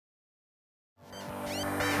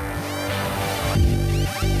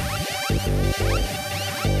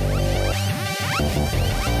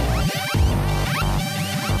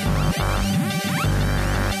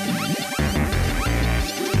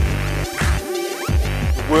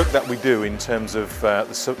work that we do in terms of the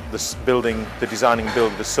designing and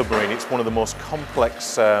building the submarine, it's one of the most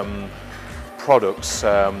complex products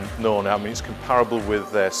known. I mean, it's comparable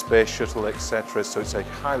with space shuttle, etc. So it's a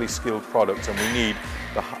highly skilled product, and we need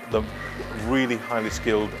the really highly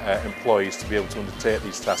skilled employees to be able to undertake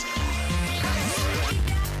these tasks.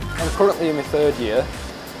 I'm currently in my third year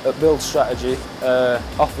at Build Strategy,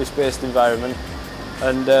 office-based environment,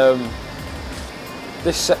 and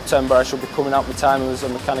this September I shall be coming out my time as a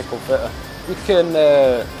mechanical fitter. We can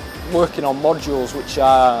working on modules which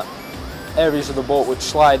are areas of the boat which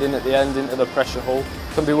slide in at the end into the pressure hull.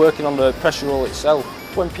 Can be working on the pressure hull itself.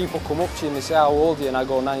 When people come up to you and they say, how old are you? And I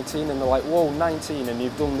go 19, and they're like, whoa, 19 and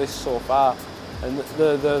you've done this so far. And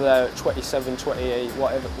they're there at 27, 28,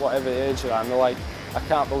 whatever age they are, and they're like, I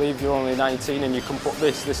can't believe you're only 19 and you can put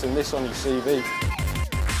this, this and this on your CV.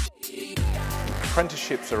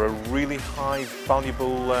 Apprenticeships are a really high,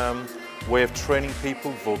 valuable way of training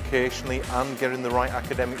people vocationally and getting the right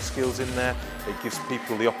academic skills in there. It gives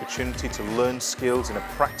people the opportunity to learn skills in a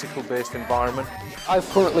practical-based environment. I've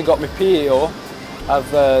currently got my PEO,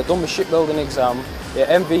 I've done my shipbuilding exam,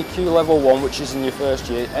 MVQ level 1, which is in your first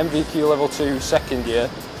year, MVQ level 2 second year,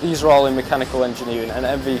 these are all in mechanical engineering, and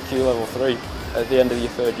MVQ level 3 at the end of your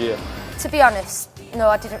third year. To be honest, no,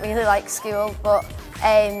 I didn't really like school, but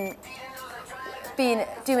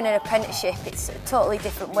doing an apprenticeship, it's a totally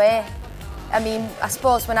different way. I mean, I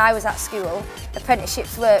suppose when I was at school,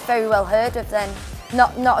 apprenticeships were very well heard of then,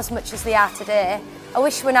 not as much as they are today. I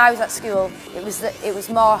wish when I was at school it was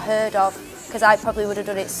more heard of, because I probably would have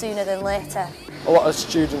done it sooner than later. A lot of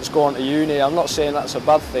students go on to uni. I'm not saying that's a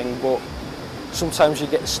bad thing, but sometimes you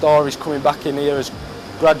get stories coming back in here as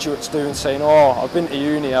graduates do and saying, oh, I've been to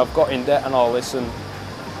uni, I've got in debt and all this, and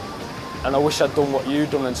I wish I'd done what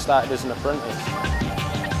you've done and started as an apprentice.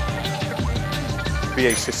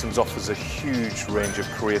 BAE Systems offers a huge range of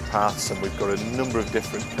career paths, and we've got a number of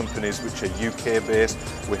different companies which are UK based.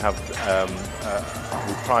 We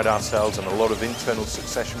pride ourselves on a lot of internal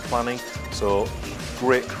succession planning, so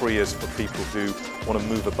great careers for people who want to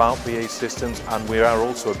move about BAE Systems, and we are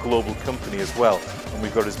also a global company as well, and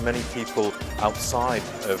we've got as many people outside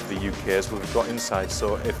of the UK as we've got inside,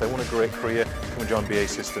 so if they want a great career, come and join BAE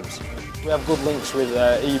Systems. We have good links with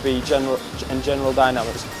EB and General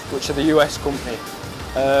Dynamics, which are the US company.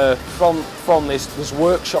 From this, there's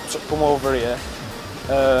workshops that come over here,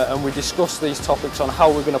 and we discuss these topics on how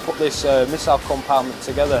we're going to put this missile compartment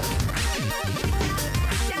together.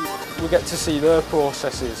 We get to see their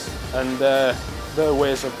processes and their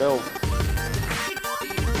ways of build.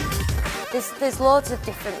 There's loads of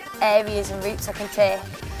different areas and routes I can take.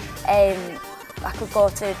 I could go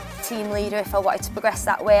to team leader if I wanted to progress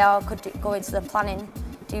that way, or I could go into the planning,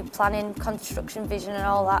 do planning, construction vision and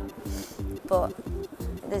all that. But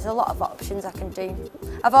there's a lot of options I can do.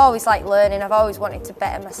 I've always liked learning, I've always wanted to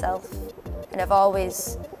better myself, and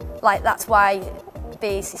that's why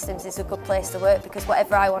BAE Systems is a good place to work, because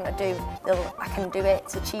whatever I want to do, I can do it,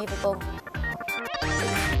 it's achievable.